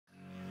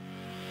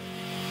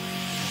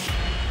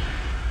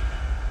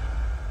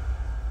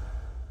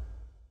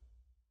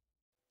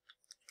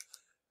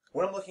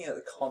When I'm looking at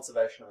the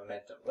conservation of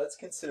momentum, let's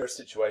consider a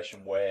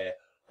situation where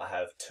I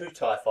have two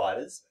TIE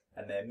fighters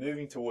and they're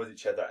moving towards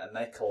each other and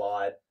they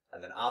collide,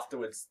 and then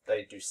afterwards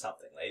they do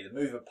something. They either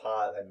move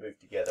apart, they move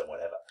together,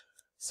 whatever.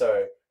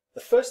 So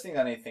the first thing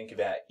I need to think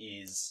about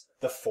is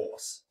the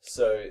force.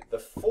 So the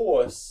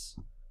force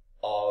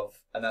of,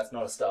 and that's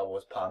not a Star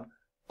Wars pun,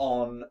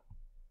 on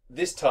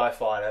this TIE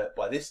fighter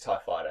by this TIE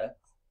fighter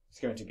is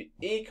going to be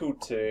equal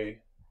to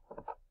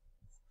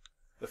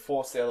the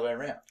force the other way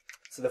around.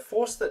 So the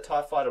force that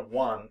TIE Fighter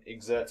 1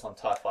 exerts on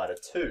TIE Fighter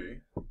 2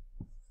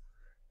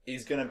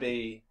 is going to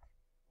be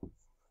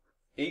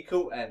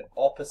equal and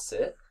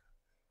opposite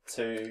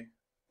to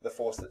the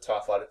force that TIE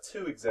Fighter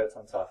 2 exerts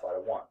on TIE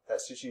Fighter 1.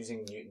 That's just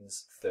using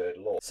Newton's third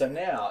law. So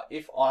now,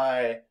 if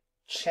I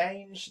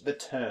change the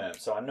term,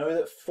 so I know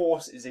that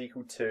force is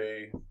equal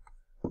to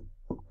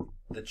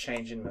the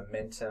change in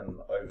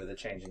momentum over the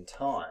change in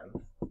time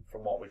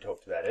from what we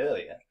talked about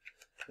earlier.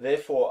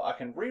 Therefore, I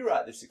can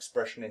rewrite this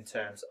expression in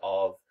terms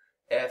of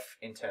F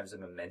in terms of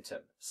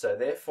momentum. So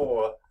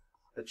therefore,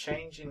 the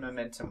change in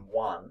momentum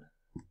 1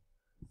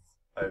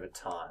 over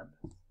time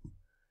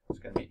is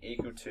going to be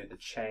equal to the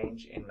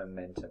change in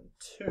momentum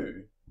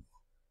 2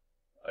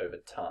 over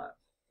time.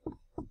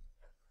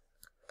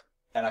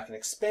 And I can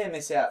expand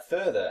this out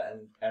further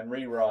and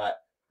rewrite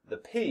the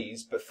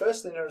P's, but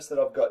firstly notice that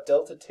I've got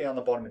delta T on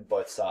the bottom in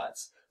both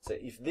sides. So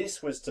if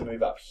this was to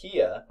move up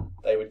here,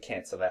 they would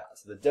cancel out.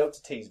 So the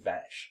delta T's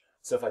vanish.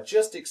 So if I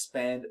just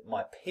expand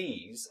my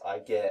P's, I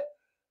get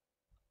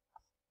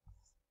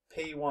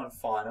P1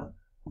 final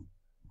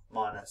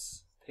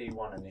minus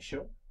P1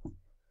 initial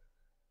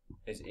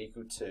is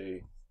equal to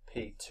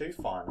P2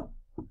 final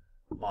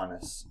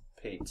minus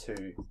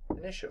P2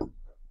 initial.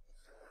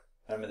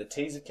 Remember, the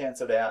T's are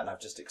cancelled out and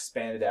I've just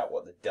expanded out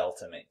what the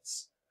delta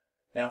means.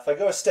 Now if I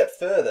go a step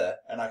further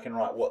and I can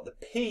write what the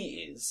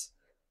P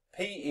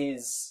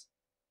is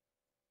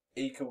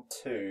equal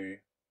to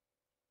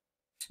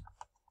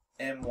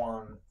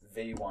M1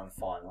 V1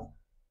 final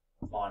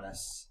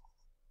minus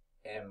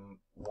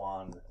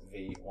M1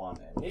 V1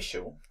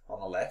 initial on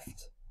the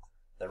left.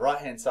 The right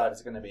hand side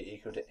is going to be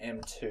equal to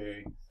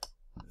M2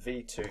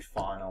 V2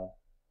 final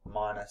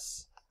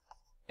minus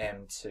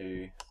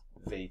M2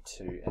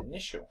 V2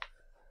 initial.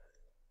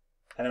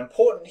 And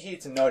important here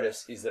to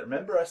notice is that,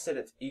 remember I said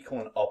it's equal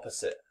and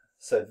opposite.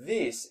 So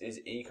this is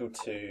equal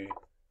to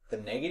the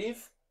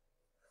negative.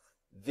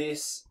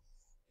 This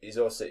is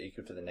also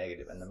equal to the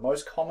negative. And the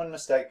most common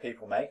mistake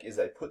people make is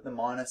they put the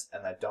minus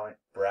and they don't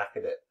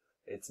bracket it.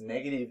 It's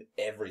negative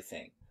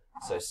everything.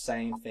 So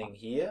same thing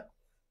here.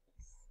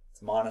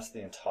 It's minus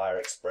the entire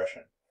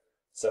expression.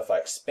 So if I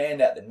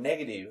expand out the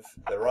negative,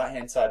 the right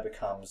hand side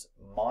becomes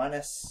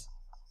minus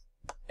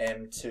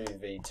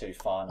M2 V2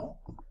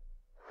 final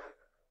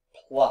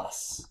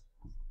plus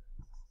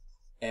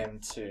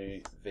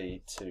M2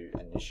 V2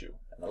 initial.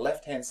 And the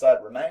left hand side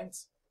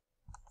remains.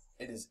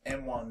 It is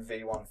M1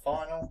 V1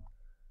 final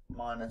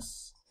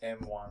minus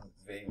M1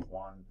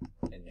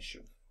 V1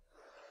 initial.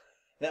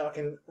 Now I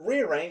can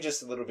rearrange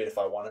this a little bit if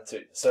I wanted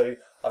to. So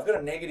I've got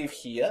a negative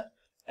here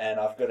and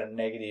I've got a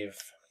negative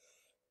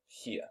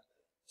here.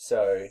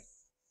 So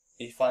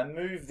if I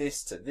move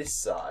this to this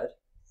side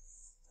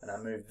and I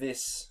move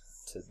this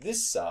to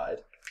this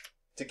side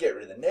to get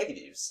rid of the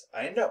negatives,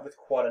 I end up with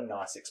quite a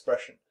nice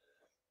expression.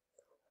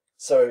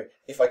 So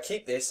if I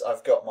keep this,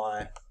 I've got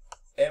my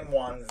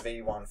M1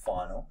 V1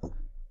 final.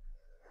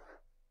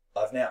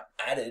 I've now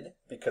added,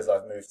 because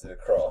I've moved it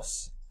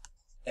across,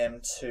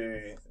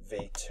 M2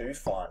 V2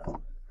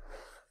 final.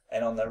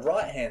 And on the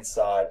right hand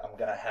side, I'm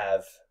going to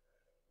have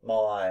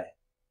my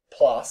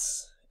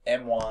plus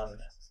M1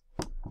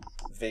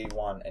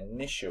 V1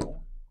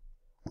 initial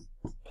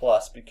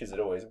plus, because it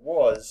always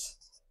was,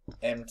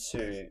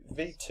 M2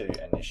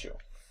 V2 initial.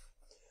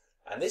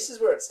 And this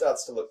is where it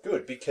starts to look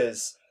good,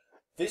 because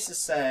this is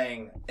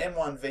saying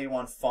M1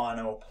 V1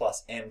 final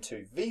plus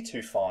M2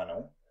 V2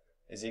 final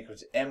is equal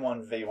to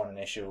M1 V1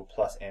 initial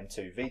plus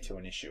M2 V2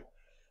 initial.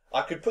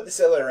 I could put this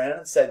the other way around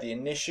and say the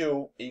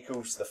initial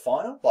equals the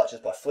final, like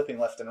just by flipping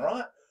left and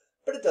right,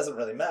 but it doesn't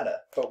really matter.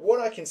 But what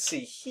I can see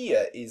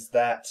here is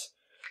that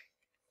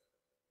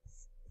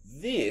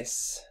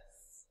this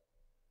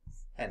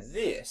and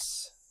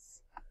this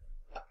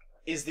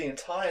is the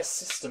entire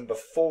system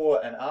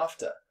before and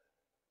after.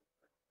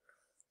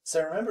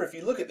 So remember, if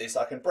you look at this,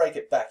 I can break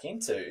it back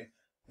into,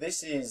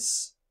 this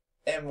is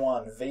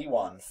M1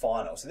 V1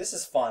 final. So this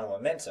is final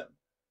momentum,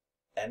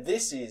 and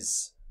this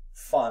is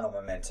final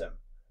momentum,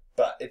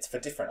 but it's for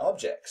different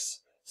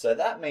objects. So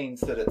that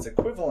means that it's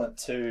equivalent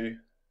to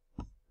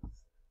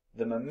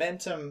the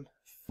momentum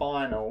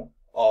final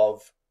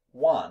of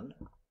 1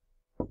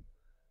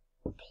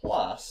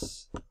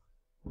 plus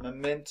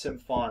momentum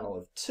final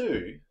of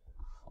 2,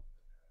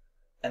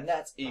 and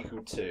that's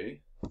equal to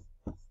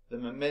the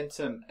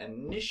momentum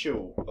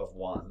initial of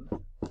 1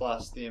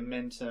 plus the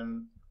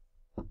momentum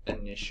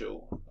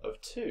initial of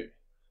 2.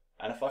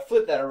 And if I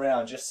flip that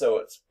around just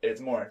so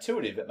it's more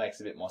intuitive, it makes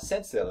a bit more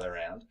sense the other way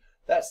around,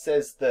 that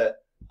says that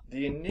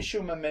the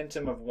initial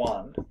momentum of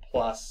 1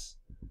 plus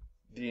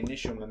the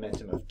initial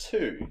momentum of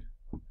 2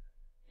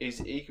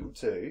 is equal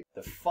to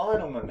the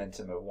final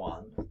momentum of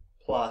 1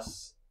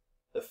 plus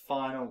the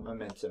final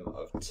momentum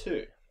of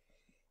 2.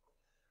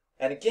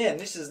 And again,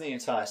 this is the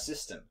entire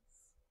system.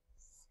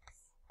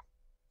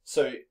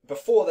 So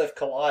before they've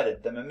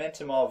collided, the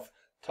momentum of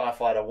TIE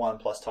Fighter 1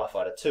 plus TIE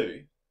Fighter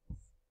 2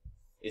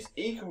 is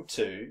equal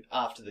to,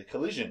 after the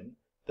collision,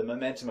 the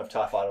momentum of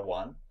TIE Fighter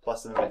 1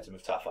 plus the momentum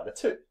of TIE Fighter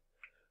 2.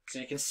 So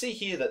you can see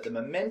here that the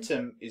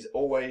momentum is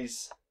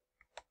always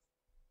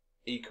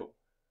equal.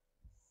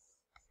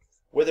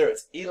 Whether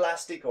it's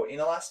elastic or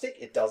inelastic,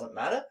 it doesn't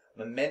matter.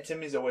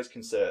 Momentum is always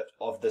conserved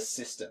of the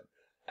system.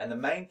 And the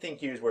main thing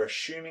here is we're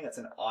assuming it's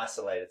an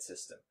isolated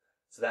system.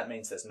 So that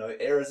means there's no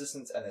air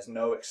resistance and there's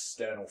no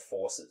external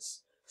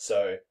forces.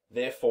 So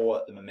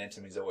therefore, the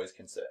momentum is always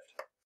conserved.